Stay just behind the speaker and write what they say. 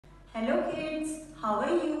Hello kids, how are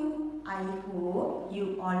you? I hope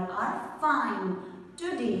you all are fine.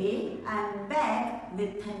 Today I am back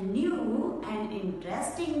with a new and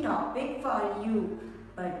interesting topic for you.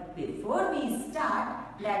 But before we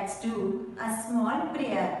start, let's do a small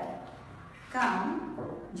prayer. Come,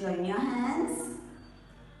 join your hands,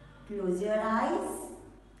 close your eyes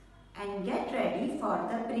and get ready for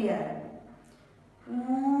the prayer.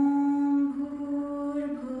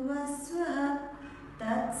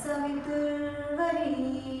 तत्सवितुर्वरेण्यं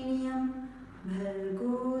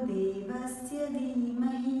भर्गो देवस्य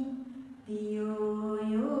धीमहि धियो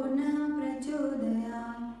यो न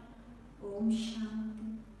प्रचोदयात्. Om Shanti.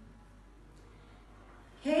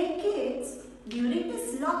 Hey kids, during this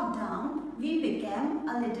lockdown we became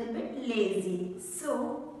a little bit lazy. So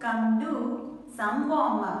come do some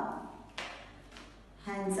warm up.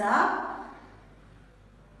 Hands up,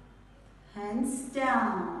 hands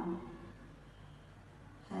down.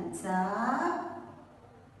 Hands up,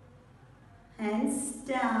 hands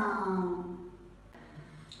down.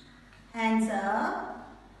 Hands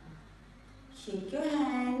up. Shake your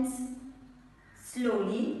hands.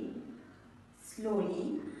 Slowly,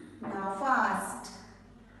 slowly. Now fast.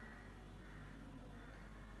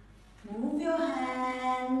 Move your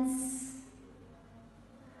hands.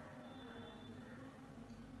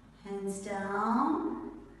 Hands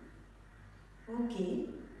down. Okay,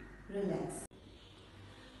 relax.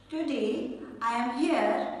 Today I am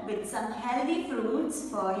here with some healthy fruits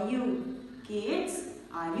for you. Kids,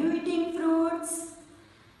 are you eating fruits?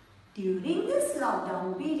 During this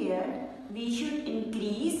lockdown period, we should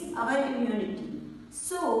increase our immunity.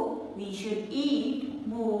 So, we should eat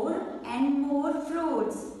more and more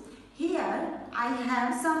fruits. Here I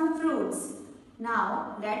have some fruits.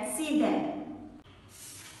 Now let's see them.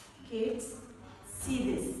 Kids,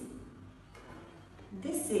 see this.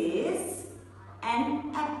 This is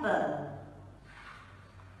an apple.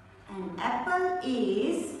 An apple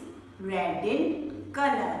is red in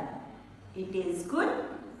color. It is good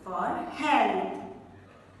for health.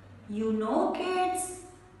 You know kids,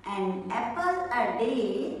 an apple a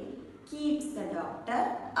day keeps the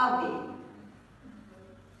doctor away.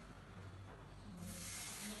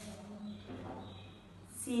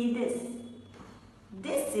 See this.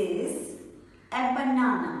 This is a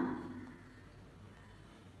banana.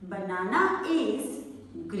 Banana is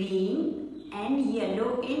green and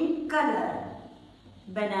yellow in color.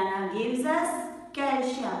 Banana gives us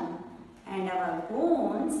calcium and our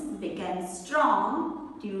bones become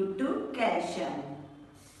strong due to calcium.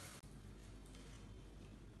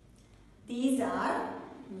 These are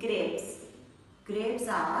grapes. Grapes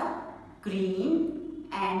are green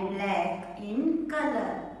and black in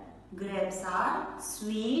color. Grapes are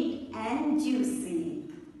sweet and juicy.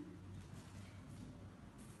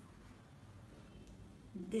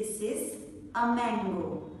 This is a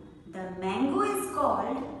mango. The mango is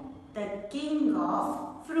called the king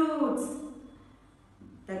of fruits.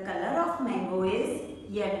 The color of mango is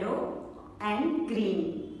yellow and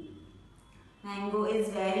green. Mango is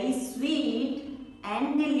very sweet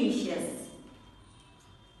and delicious.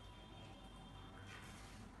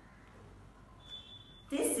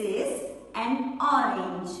 This is an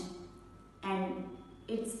orange and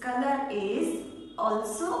its color is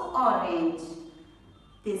also orange.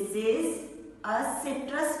 This is a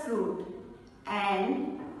citrus fruit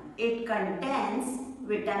and it contains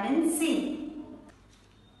vitamin C.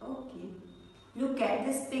 Okay, look at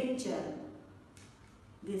this picture.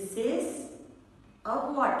 This is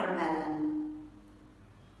a watermelon.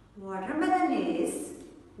 Watermelon is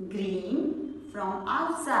green from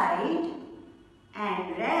outside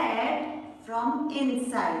and red from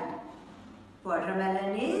inside.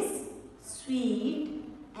 Watermelon is sweet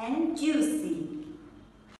and juicy.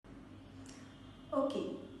 Okay,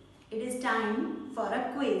 it is time for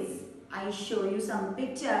a quiz. I show you some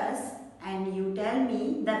pictures and you tell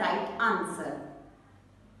me the right answer.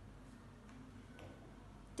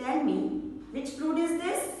 Tell me, which fruit is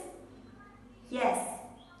this? Yes,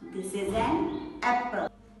 this is an apple.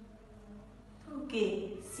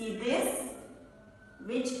 Okay, see this?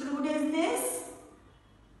 Which fruit is this?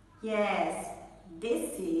 Yes,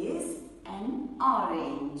 this is an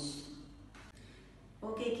orange.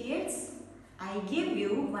 Okay kids, I give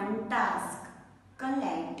you one task.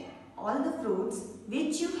 Collect all the fruits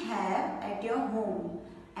which you have at your home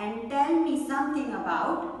and tell me something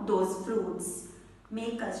about those fruits.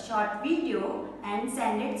 Make a short video and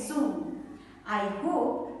send it soon. I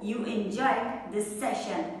hope you enjoyed this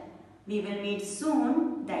session. We will meet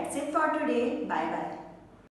soon. That's it for today. Bye bye.